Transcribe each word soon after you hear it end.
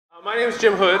My name is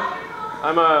Jim Hood.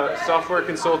 I'm a software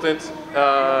consultant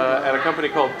at a company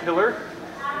called Pillar,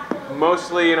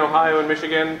 mostly in Ohio and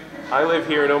Michigan. I live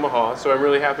here in Omaha, so I'm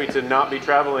really happy to not be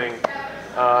traveling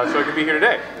so I can be here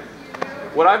today.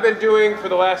 What I've been doing for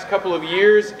the last couple of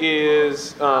years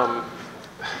is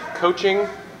coaching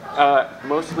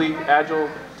mostly agile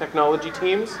technology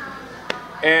teams,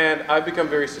 and I've become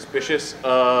very suspicious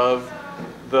of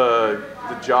the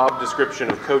job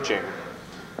description of coaching.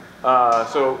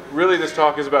 So really this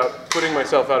talk is about putting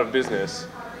myself out of business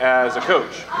as a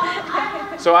coach.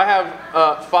 So I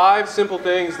have 5 simple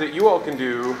things that you all can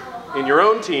do in your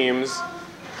own teams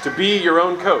to be your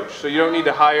own coach. So you don't need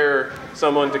to hire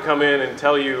someone to come in and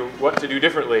tell you what to do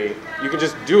differently. You can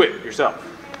just do it yourself.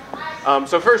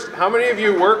 So first, how many of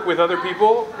you work with other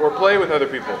people or play with other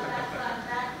people?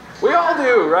 We all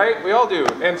do, right? We all do.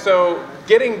 And so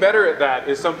getting better at that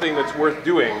is something that's worth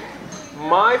doing.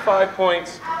 My 5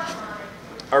 points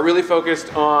are really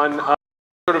focused on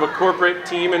sort of a corporate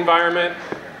team environment.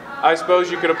 I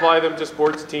suppose you could apply them to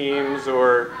sports teams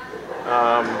or,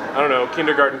 I don't know,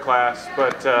 kindergarten class,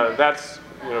 but that's,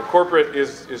 corporate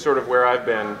is sort of where I've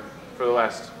been for the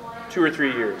last 2 or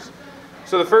 3 years.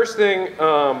 So the first thing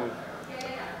I'm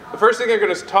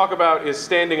going to talk about is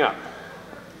standing up.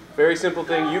 Very simple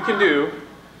thing you can do.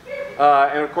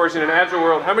 And of course, in an Agile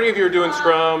world, how many of you are doing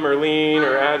Scrum or Lean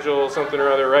or Agile, something or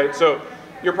other, right? So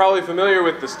you're probably familiar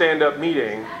with the stand-up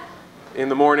meeting in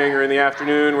the morning or in the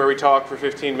afternoon where we talk for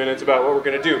 15 minutes about what we're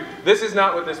going to do. This is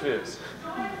not what this is.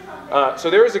 So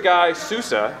there was a guy,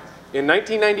 Sousa, in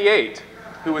 1998,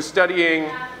 who was studying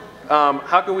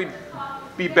how can we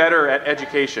be better at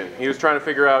education. He was trying to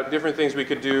figure out different things we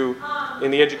could do in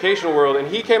the educational world, and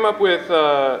he came up with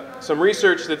some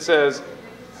research that says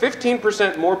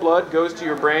 15% more blood goes to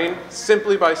your brain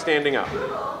simply by standing up.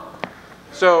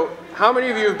 So how many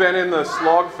of you have been in the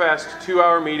slog-fest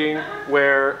 2-hour meeting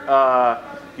where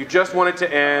you just want it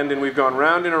to end and we've gone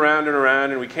round and around and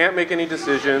around and we can't make any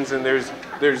decisions and there's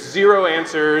 0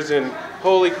 answers and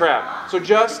holy crap. So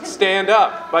just stand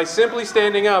up. By simply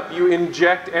standing up, you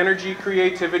inject energy,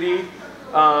 creativity,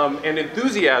 and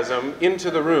enthusiasm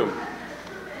into the room.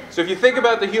 So if you think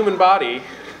about the human body,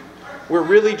 we're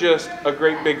really just a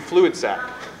great big fluid sack.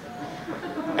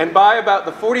 And by about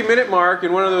the 40-minute mark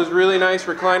in one of those really nice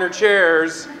recliner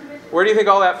chairs, where do you think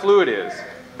all that fluid is?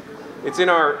 It's in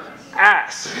our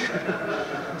ass.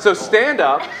 So stand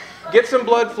up, get some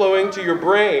blood flowing to your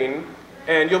brain,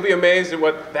 and you'll be amazed at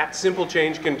what that simple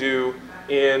change can do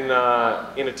in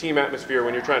a team atmosphere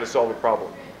when you're trying to solve a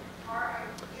problem.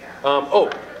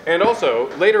 And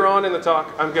also, later on in the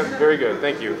talk, very good,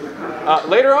 thank you.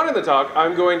 Later on in the talk,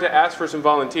 I'm going to ask for some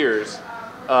volunteers,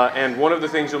 and one of the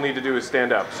things you'll need to do is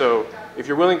stand up. So if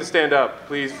you're willing to stand up,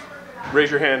 please raise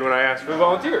your hand when I ask for the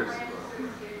volunteers.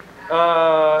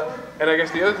 And I guess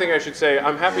the other thing I should say,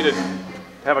 I'm happy to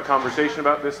have a conversation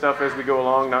about this stuff as we go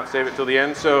along, not save it till the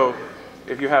end. So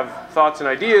if you have thoughts and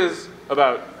ideas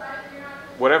about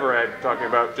whatever I'm talking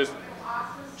about, just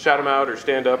shout them out or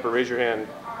stand up or raise your hand,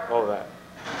 all of that.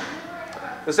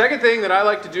 The second thing that I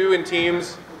like to do in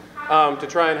teams to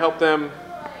try and help them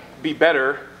be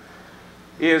better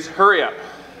is hurry up.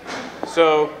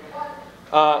 So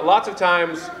lots of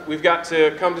times we've got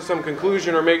to come to some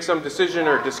conclusion or make some decision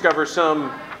or discover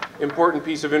some important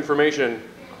piece of information,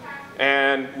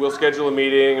 and we'll schedule a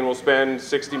meeting and we'll spend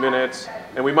 60 minutes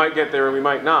and we might get there and we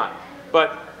might not.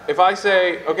 But if I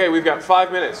say, okay, we've got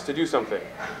 5 minutes to do something,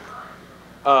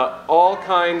 all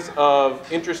kinds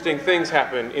of interesting things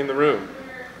happen in the room.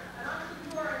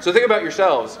 So think about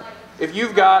yourselves. If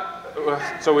you've got,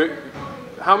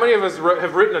 how many of us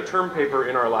have written a term paper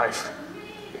in our life?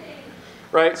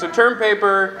 Right, so term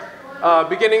paper,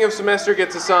 beginning of semester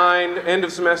gets assigned, end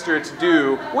of semester it's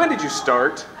due. When did you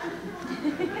start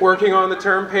working on the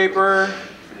term paper?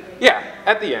 Yeah,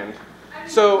 at the end.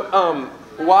 So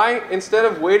why, instead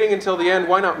of waiting until the end,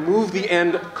 why not move the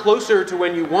end closer to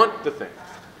when you want the thing?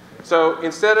 So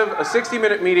instead of a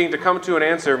 60-minute meeting to come to an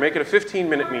answer, make it a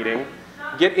 15-minute meeting,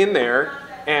 get in there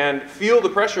and feel the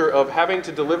pressure of having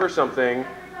to deliver something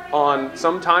on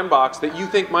some time box that you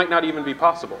think might not even be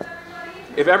possible.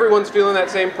 If everyone's feeling that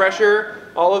same pressure,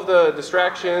 all of the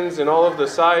distractions and all of the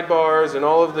sidebars and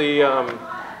all of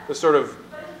the sort of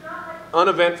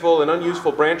uneventful and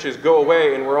unuseful branches go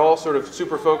away, and we're all sort of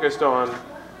super focused on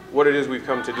what it is we've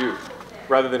come to do,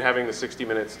 rather than having the 60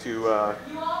 minutes to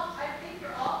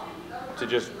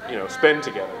just spend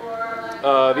together.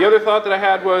 The other thought that I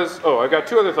had was, I've got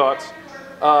 2 other thoughts.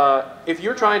 If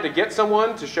you're trying to get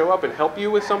someone to show up and help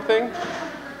you with something,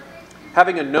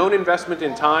 having a known investment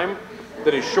in time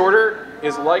that is shorter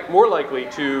is more likely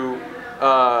to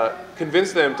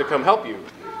convince them to come help you.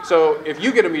 So if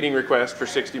you get a meeting request for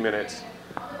 60 minutes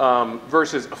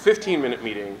versus a 15-minute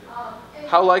meeting,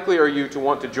 how likely are you to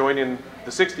want to join in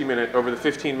the 60-minute over the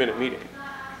 15-minute meeting?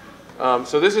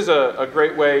 So this is a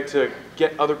great way to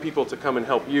get other people to come and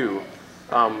help you,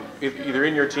 either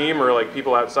in your team or like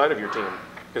people outside of your team,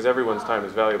 because everyone's time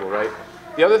is valuable, right?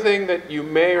 The other thing that you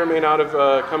may or may not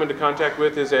have come into contact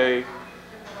with is a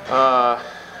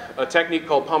technique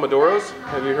called Pomodoros.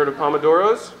 Have you heard of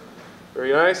Pomodoros?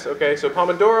 Very nice. Okay, so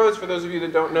Pomodoros, for those of you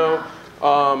that don't know,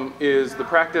 is the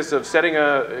practice of setting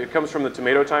it comes from the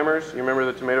tomato timers. You remember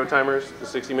the tomato timers, the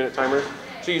 60-minute timers?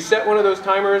 So you set one of those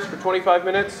timers for 25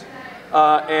 minutes,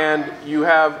 and you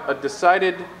have a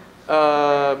decided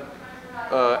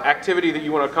activity that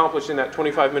you want to accomplish in that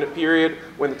 25-minute period.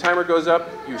 When the timer goes up,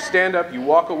 you stand up, you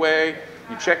walk away,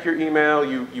 you check your email,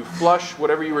 you flush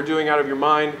whatever you were doing out of your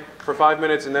mind for 5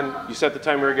 minutes, and then you set the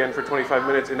timer again for 25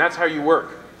 minutes, and that's how you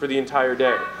work for the entire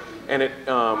day. And it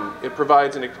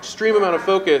provides an extreme amount of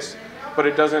focus, but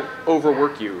it doesn't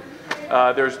overwork you.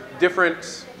 There's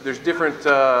different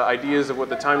ideas of what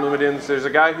the time limit is. There's a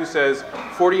guy who says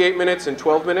 48 minutes and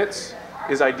 12 minutes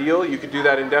is ideal. You could do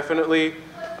that indefinitely.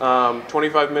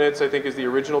 25 minutes, I think, is the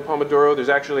original Pomodoro. There's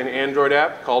actually an Android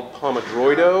app called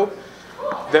Pomodroido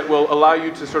that will allow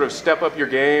you to sort of step up your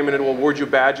game, and it will award you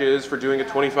badges for doing a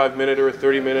 25-minute or a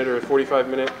 30-minute or a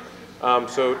 45-minute.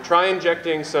 So try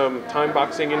injecting some time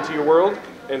boxing into your world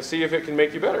and see if it can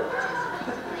make you better.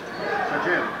 So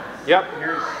Jim, yep.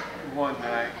 Here's one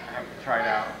that I have tried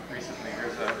out recently.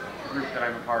 There's a group that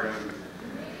I'm a part of,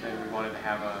 and we wanted to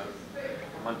have a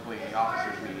monthly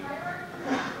officers meeting,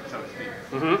 so to speak.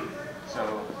 Mm-hmm.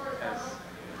 So as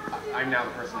I'm now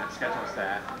the person that schedules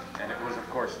that, and it was of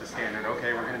course the standard,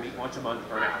 okay, we're going to meet once a month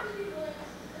for an hour.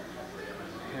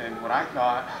 And what I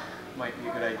thought might be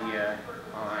a good idea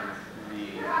on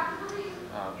the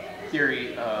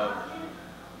theory of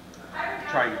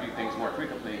trying to do things more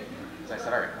frequently is I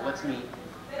said, all right, well, let's meet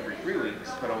every 3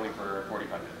 weeks, but only for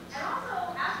 45 minutes.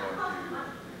 So to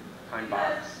time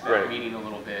box that meeting a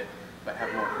little bit, but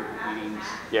have more frequent meetings.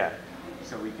 Yeah.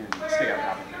 So we can stay on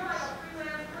top of things.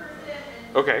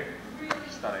 Okay.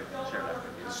 Just thought I'd share that with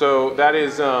you. So that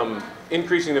is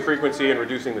increasing the frequency and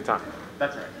reducing the time.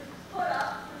 That's right.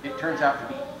 It turns out to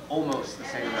be almost the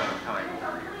same amount of time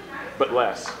over here. But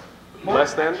less. More.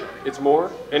 Less than? It's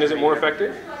more? And is it more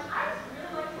effective?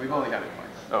 We've only done it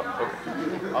twice. Oh, okay.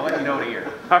 I'll let you know in a year.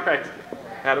 All right.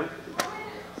 Adam?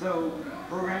 So,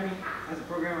 programming, as a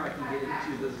programmer, I can get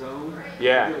into the zone.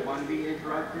 Yeah. I don't want to be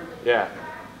interrupted. Yeah.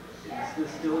 Is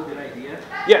this still a good idea?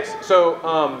 Yes. So,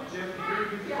 Jim, can you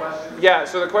repeat the question? yeah,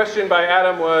 so the question by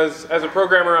Adam was, as a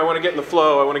programmer, I want to get in the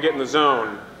flow, I want to get in the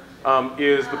zone.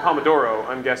 Is the Pomodoro,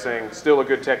 I'm guessing, still a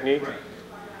good technique?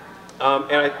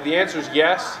 Right. The answer is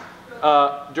yes.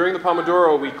 During the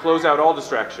Pomodoro, we close out all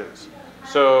distractions.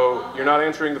 So you're not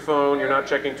answering the phone, you're not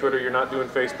checking Twitter, you're not doing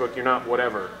Facebook, you're not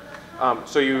whatever.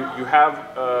 So you have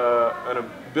an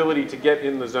ability to get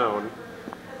in the zone.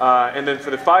 And then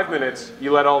for the 5 minutes,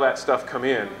 you let all that stuff come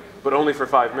in, but only for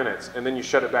 5 minutes, and then you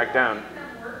shut it back down.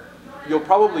 You'll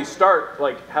probably start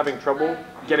like having trouble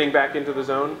getting back into the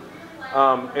zone.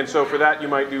 And so for that, you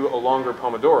might do a longer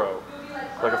Pomodoro,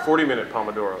 like a 40-minute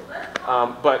Pomodoro.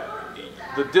 But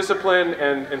the discipline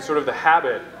and sort of the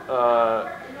habit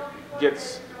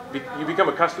you become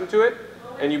accustomed to it,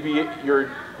 and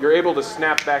you're able to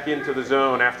snap back into the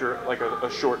zone after like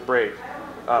a short break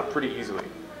pretty easily.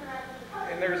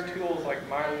 And there's tools like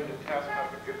Myland and task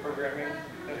programming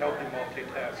that help you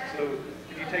multitask. So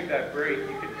if you take that break,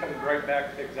 you can come right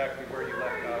back to exactly where you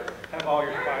left off, have all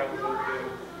your files open,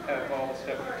 have all the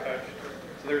stuff you touched.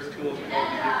 So there's tools to help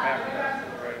you get back to that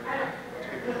right.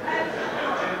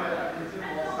 Is it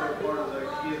also part of the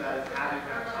key of that is having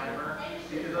that timer?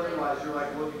 Because otherwise you're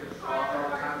like looking at the clock all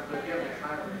the time, but if you have a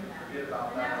timer, you forget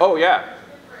about that. Oh yeah.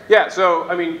 Yeah, so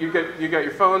I mean you got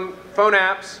your phone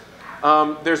apps.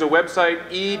 There's a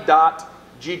website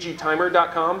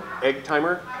e.ggtimer.com, egg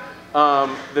timer,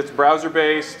 that's browser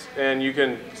based, and you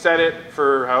can set it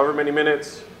for however many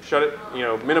minutes, shut it,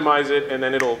 minimize it, and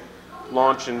then it'll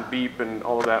launch and beep and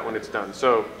all of that when it's done.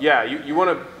 So yeah, you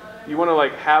want to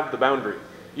like have the boundary.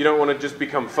 You don't want to just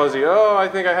become fuzzy. Oh, I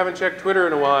think I haven't checked Twitter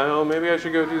in a while. Maybe I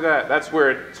should go do that. That's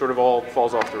where it sort of all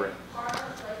falls off the rail.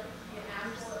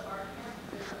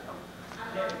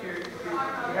 If you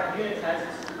have unit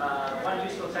tests, one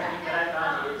useful technique that I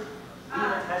found is leave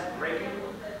a test breaking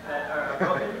that are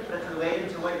broken that's related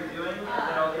to what you're doing, and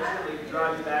then it'll instantly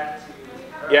draw you back to.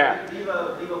 Yeah.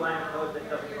 Leave a line of code that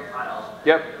doesn't compile.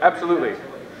 Yep, absolutely.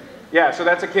 Yeah, so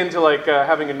that's akin to like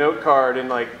having a note card and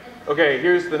like okay,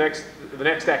 here's the next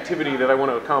activity that I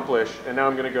want to accomplish, and now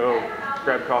I'm going to go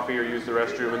grab coffee or use the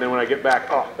restroom, and then when I get back,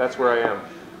 oh, that's where I am.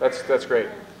 That's great.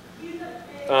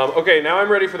 Okay, now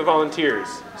I'm ready for the volunteers.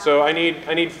 So I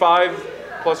need 5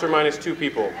 plus or minus 2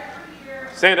 people.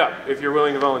 Stand up if you're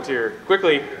willing to volunteer.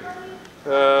 Quickly.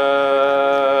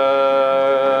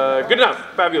 Good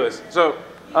enough. Fabulous. So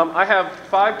I have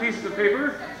 5 pieces of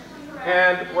paper,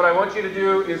 and what I want you to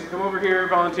do is come over here,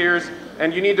 volunteers,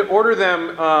 and you need to order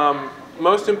them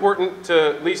most important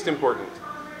to least important.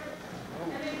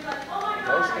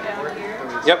 Most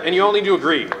important. Yep, and you all need to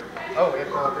agree. Oh, we have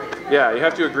to all agree. Yeah, you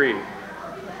have to agree.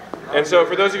 And so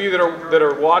for those of you that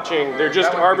are watching, they're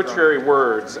just arbitrary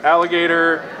words.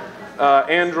 Alligator,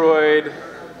 Android,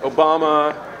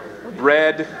 Obama,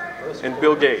 Red, and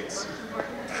Bill Gates.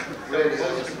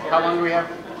 How long do we have?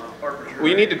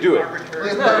 We need to do it.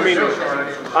 I mean,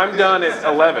 I'm done at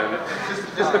 11.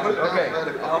 Okay.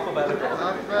 Alphabetical.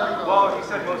 Well, he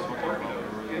said most important.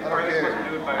 Are they supposed to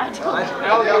do it by?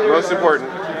 Most important.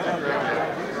 I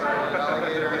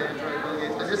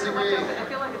disagree. I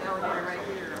feel like an alligator right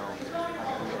here.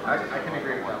 I can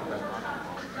agree with that.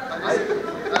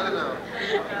 I don't know.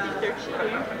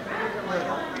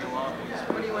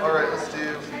 All right, let's do.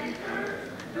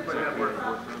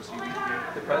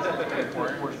 The president is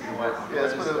important. Yeah,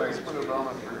 let's put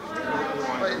Obama first.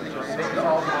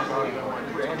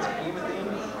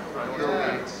 Bill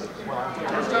Gates.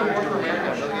 Let's do more for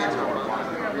America. Bill Gates or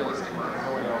Obama. Realistic.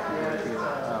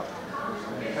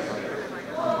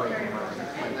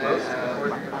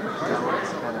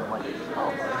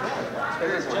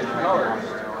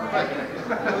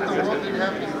 The world didn't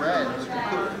have any red.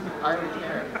 I don't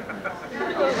care.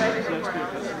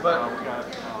 But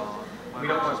we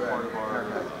don't want part of our.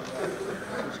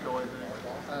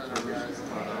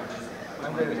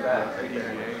 I'm good with that.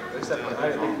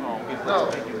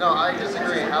 No, I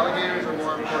disagree. Alligators are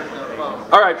more important than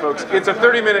phones. All right, folks, it's a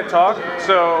 30-minute talk,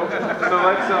 so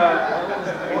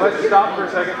let's stop for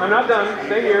a second. I'm not done.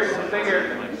 Stay here.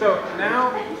 So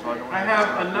now I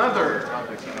have another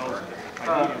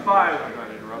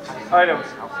 5 items.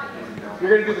 You're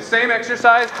going to do the same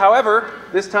exercise. However,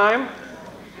 this time,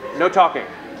 no talking.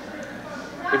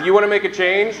 If you want to make a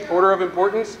change, order of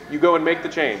importance, you go and make the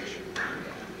change.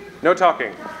 No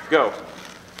talking. Go.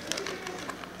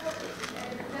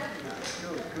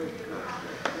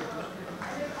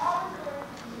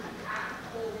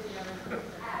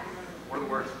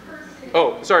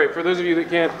 Oh, sorry, for those of you that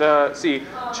can't see,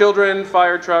 children,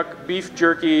 fire truck, beef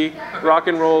jerky, rock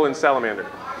and roll, and salamander.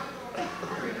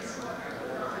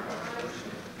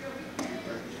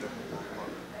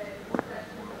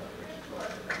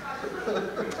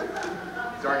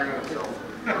 He's arguing with himself.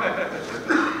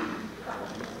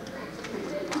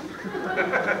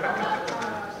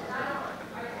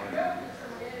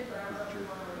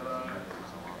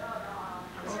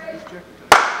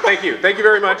 Thank you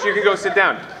very much. You can go sit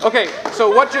down. Okay, so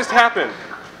what just happened?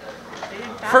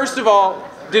 First of all,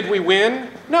 did we win?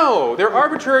 No, they're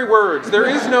arbitrary words. There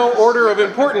is no order of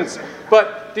importance.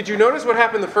 But did you notice what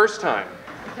happened the first time?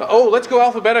 Oh, let's go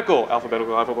alphabetical.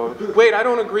 Alphabetical. Wait, I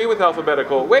don't agree with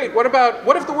alphabetical. Wait, what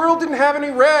if the world didn't have any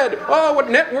red? Oh, what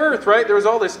net worth, right? There was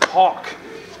all this talk.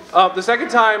 The second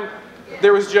time,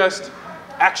 there was just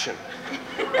action.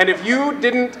 And if you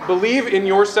didn't believe in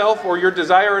yourself or your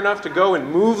desire enough to go and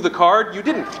move the card, you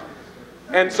didn't.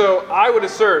 And so I would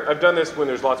assert, I've done this when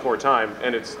there's lots more time,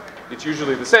 and it's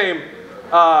usually the same,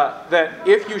 that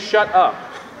if you shut up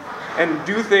and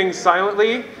do things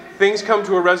silently, things come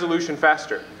to a resolution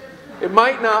faster. It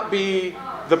might not be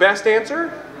the best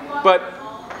answer, but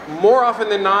more often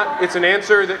than not, it's an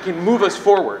answer that can move us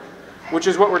forward, which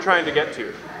is what we're trying to get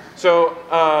to. So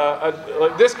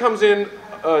this comes in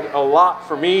a lot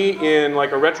for me in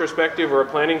like a retrospective or a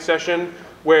planning session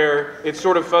where it's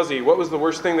sort of fuzzy. What was the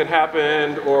worst thing that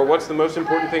happened, or what's the most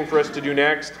important thing for us to do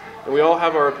next? And we all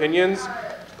have our opinions.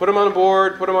 Put them on a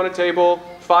board, put them on a table,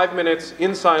 5 minutes,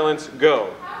 in silence,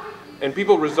 go. And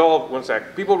people resolve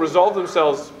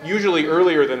themselves usually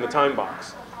earlier than the time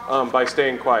box by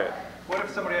staying quiet. What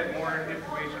if somebody had more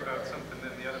information about something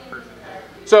than the other person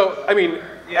did? So, I mean,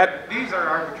 Yeah, these are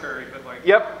arbitrary, but like,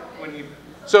 yep. when you,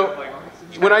 So like,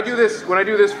 when I do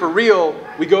this for real,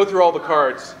 we go through all the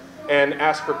cards and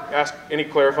ask any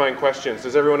clarifying questions.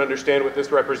 Does everyone understand what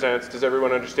this represents? Does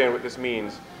everyone understand what this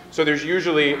means? So there's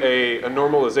usually a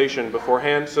normalization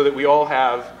beforehand so that we all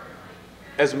have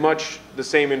as much the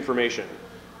same information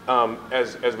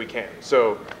as we can.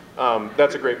 So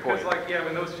that's a great point. because like, yeah,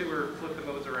 when those two were flipping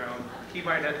those around, he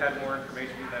might have had more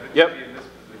information that it Yep. would be in this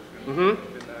position.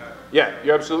 Mm-hmm. Than that. Yeah,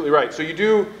 you're absolutely right. So you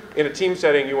do, in a team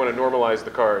setting, you want to normalize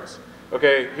the cards.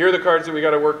 Okay, here are the cards that we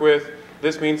got to work with.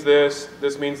 This means this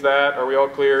means that. Are we all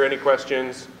clear? Any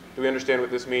questions? Do we understand what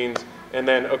this means? And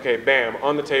then, okay, bam,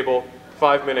 on the table,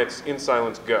 5 minutes, in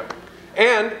silence, go.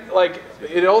 And like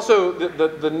it also,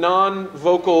 the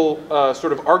non-vocal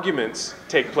sort of arguments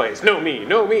take place. No me,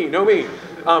 no me, no me.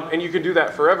 And you can do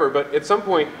that forever, but at some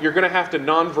point you're going to have to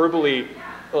non-verbally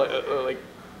like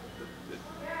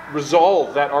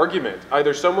resolve that argument.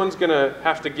 Either someone's going to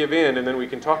have to give in and then we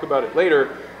can talk about it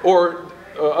later, or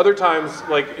other times,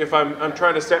 like if I'm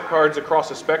trying to set cards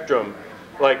across a spectrum,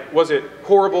 like was it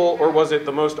horrible or was it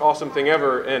the most awesome thing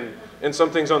ever? And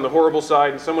something's on the horrible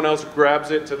side and someone else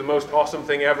grabs it to the most awesome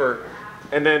thing ever.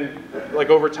 And then like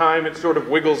over time it sort of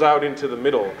wiggles out into the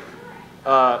middle.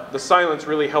 The silence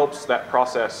really helps that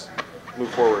process move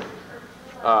forward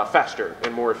faster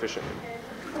and more efficiently.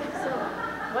 So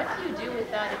what do you do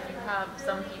with that if you have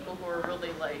some people who are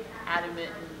really like adamant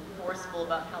and forceful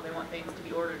about how they want things to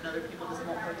be ordered and other people just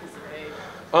won't participate?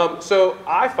 So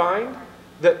I find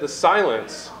that the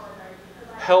silence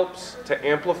helps to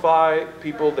amplify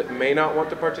people that may not want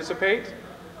to participate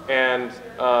and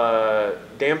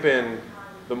dampen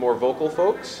the more vocal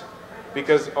folks,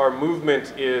 because our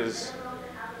movement is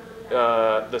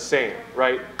the same,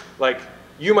 right? Like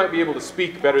you might be able to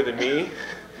speak better than me,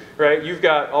 right? You've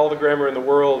got all the grammar in the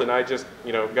world and I just,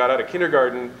 got out of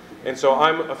kindergarten, and so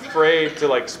I'm afraid to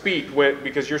like speak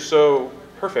because you're so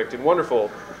perfect and wonderful,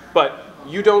 but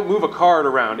you don't move a card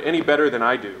around any better than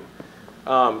I do.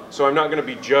 So I'm not going to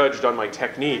be judged on my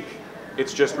technique.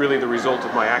 It's just really the result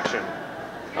of my action,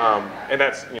 and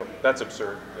that's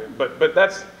absurd. But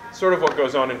that's sort of what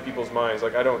goes on in people's minds.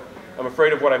 Like I'm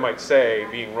afraid of what I might say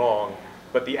being wrong,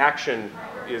 but the action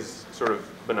is sort of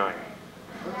benign.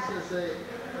 I was going to say,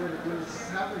 when it's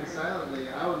happening silently,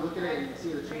 I would look at it and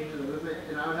see the change in the movement,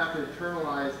 and I would have to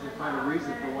internalize and find a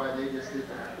reason for why they just did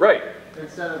that. Right.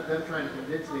 Instead of them trying to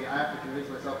convince me, I have to convince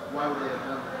myself, why would they have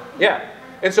done that? Yeah.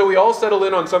 And so we all settle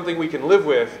in on something we can live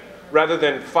with rather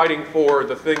than fighting for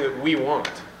the thing that we want,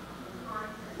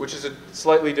 which is a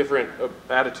slightly different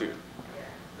attitude.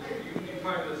 Do you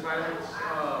find the silence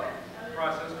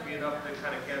process to be enough to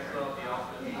kind of cancel out the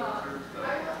often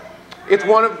stuff?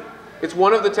 It's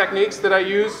one of the techniques that I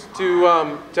use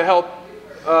to help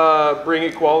bring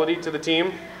equality to the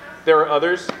team. There are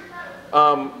others.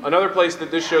 Another place that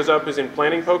this shows up is in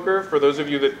planning poker. For those of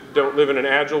you that don't live in an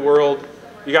agile world,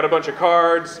 you got a bunch of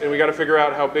cards, and we got to figure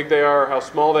out how big they are, how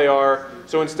small they are.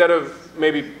 So instead of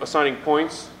maybe assigning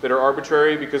points that are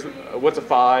arbitrary, because what's a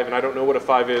 5, and I don't know what a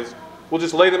 5 is, we'll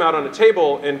just lay them out on a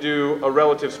table and do a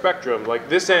relative spectrum. Like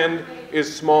this end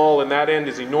is small and that end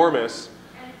is enormous,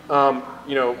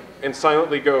 and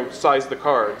silently go size the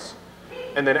cards.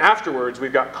 And then afterwards,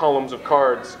 we've got columns of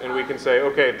cards, and we can say,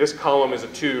 okay, this column is a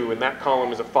 2, and that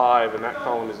column is a 5, and that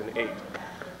column is an 8.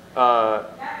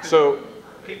 So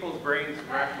people's brains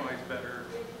rationalize better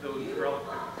those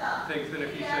relative things than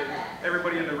if you say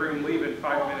everybody in the room leave in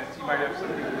 5 minutes. You might have some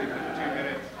people leave in 2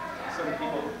 minutes. Some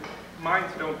people,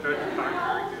 minds don't judge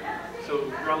time very good.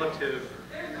 So relative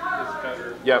is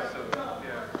better. Yep. So,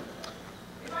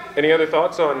 yeah. Any other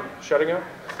thoughts on shutting up?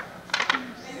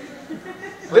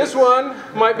 This one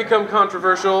might become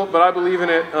controversial, but I believe in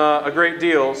it a great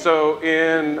deal. So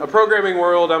in a programming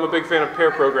world, I'm a big fan of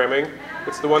pair programming.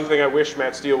 It's the one thing I wish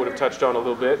Matt Steele would have touched on a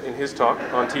little bit in his talk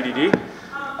on TDD.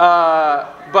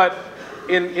 But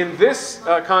in this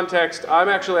context, I'm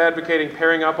actually advocating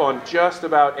pairing up on just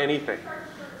about anything.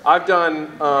 I've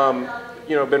done,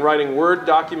 been writing Word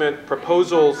document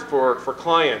proposals for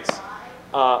clients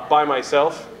by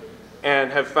myself,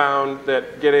 and have found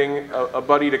that getting a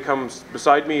buddy to come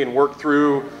beside me and work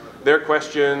through their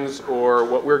questions or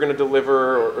what we're going to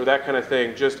deliver or that kind of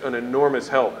thing, just an enormous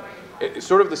help. It's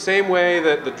sort of the same way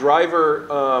that the driver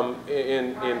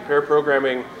in pair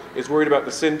programming is worried about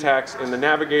the syntax and the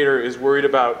navigator is worried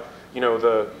about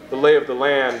the lay of the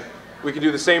land. We can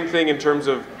do the same thing in terms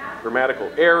of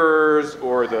grammatical errors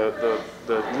or the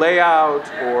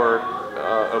layout or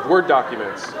of Word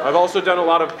documents. I've also done a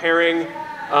lot of pairing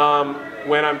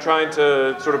when I'm trying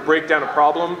to sort of break down a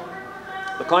problem.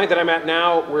 The client that I'm at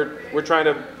now, we're trying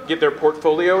to get their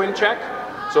portfolio in check,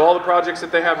 so all the projects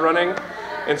that they have running.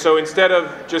 And so instead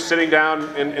of just sitting down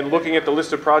and looking at the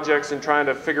list of projects and trying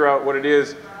to figure out what it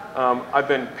is, I've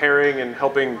been pairing and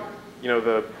helping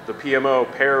the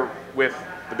PMO pair with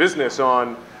the business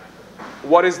on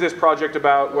what is this project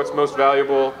about, what's most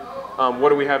valuable, what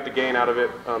do we have to gain out of it,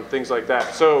 things like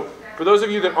that. So for those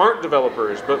of you that aren't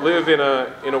developers but live in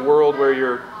a world where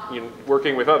you're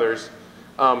working with others,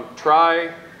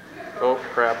 try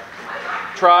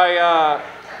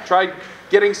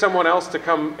getting someone else to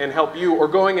come and help you, or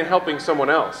going and helping someone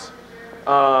else.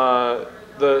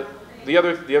 The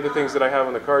other things that I have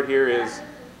on the card here is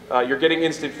you're getting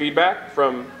instant feedback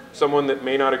from someone that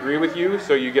may not agree with you,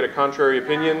 so you get a contrary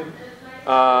opinion.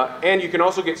 And you can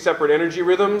also get separate energy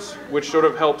rhythms, which sort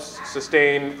of helps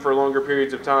sustain for longer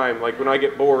periods of time. Like when I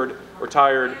get bored or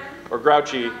tired or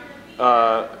grouchy,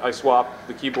 I swap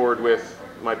the keyboard with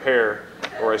my pair,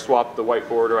 or I swap the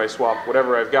whiteboard, or I swap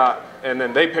whatever I've got, and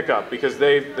then they pick up because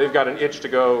they've got an itch to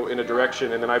go in a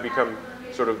direction, and then I become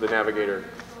sort of the navigator.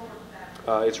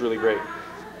 It's really great.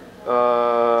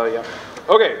 Yeah.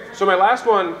 Okay, so my last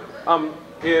one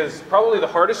is probably the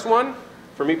hardest one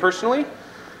for me personally.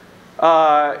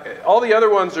 All the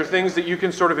other ones are things that you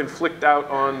can sort of inflict out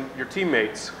on your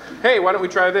teammates. Hey, why don't we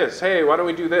try this? Hey, why don't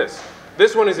we do this?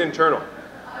 This one is internal.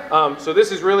 So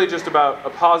this is really just about a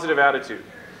positive attitude.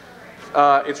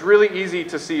 It's really easy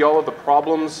to see all of the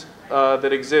problems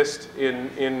that exist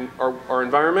in our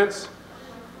environments.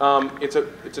 It's a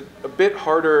bit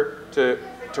harder to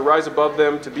rise above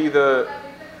them, to be the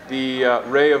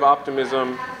ray of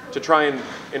optimism, to try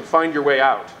and find your way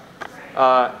out.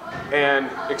 And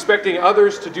expecting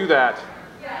others to do that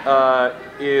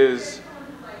is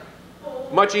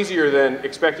much easier than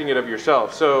expecting it of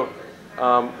yourself. So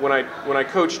when I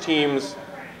coach teams,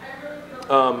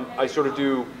 I sort of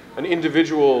do an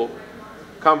individual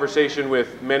conversation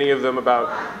with many of them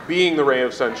about being the ray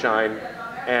of sunshine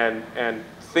and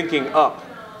thinking up,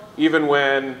 even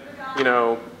when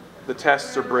the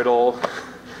tests are brittle,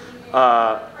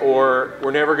 or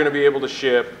we're never going to be able to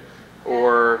ship,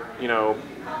 or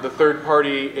the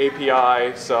third-party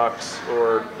API sucks,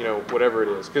 or whatever it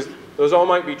is. Because those all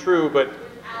might be true, but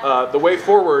the way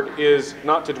forward is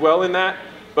not to dwell in that,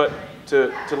 but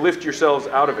to lift yourselves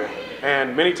out of it.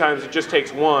 And many times it just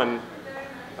takes one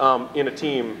in a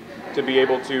team to be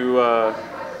able to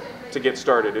get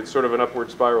started. It's sort of an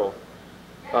upward spiral.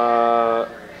 The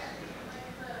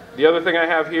other thing I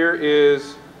have here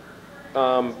is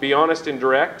be honest and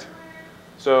direct.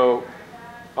 So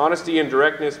honesty and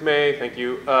directness may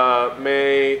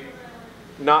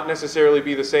not necessarily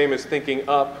be the same as thinking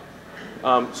up.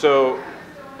 So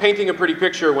painting a pretty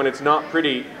picture when it's not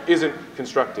pretty isn't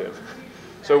constructive.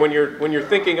 So when you're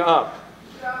thinking up,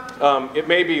 it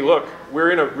may be, look,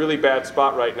 we're in a really bad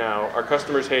spot right now. Our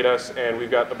customers hate us, and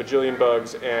we've got a bajillion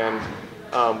bugs, and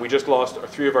we just lost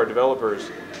 3 of our developers.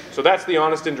 So that's the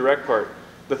honest and direct part.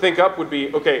 The think up would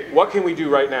be, okay, what can we do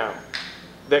right now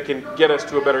that can get us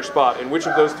to a better spot, and which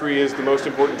of those 3 is the most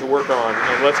important to work on,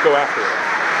 and let's go after it.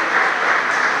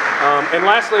 And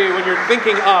lastly, when you're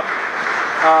thinking up,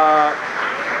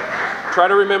 try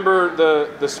to remember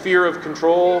the sphere of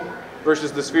control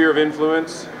versus the sphere of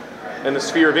influence and the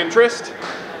sphere of interest.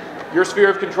 Your sphere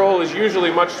of control is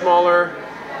usually much smaller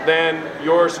than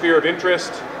your sphere of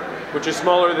interest, which is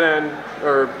smaller than,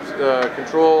 or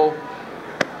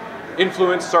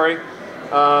influence, sorry,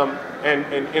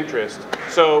 and interest.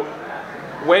 So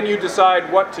when you decide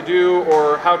what to do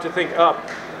or how to think up,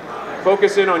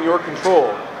 focus in on your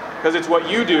control, because it's what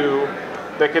you do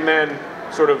that can then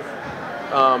sort of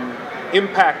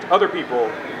impact other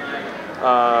people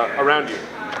around you.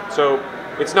 So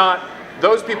it's not,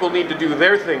 those people need to do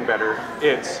their thing better.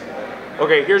 It's,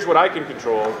 okay, here's what I can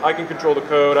control. I can control the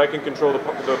code, I can control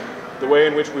the way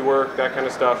in which we work, that kind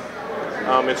of stuff.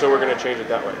 And so we're going to change it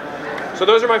that way. So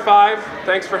those are my 5.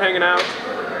 Thanks for hanging out.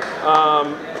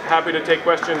 Happy to take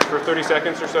questions for 30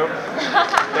 seconds or so.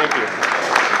 Thank you.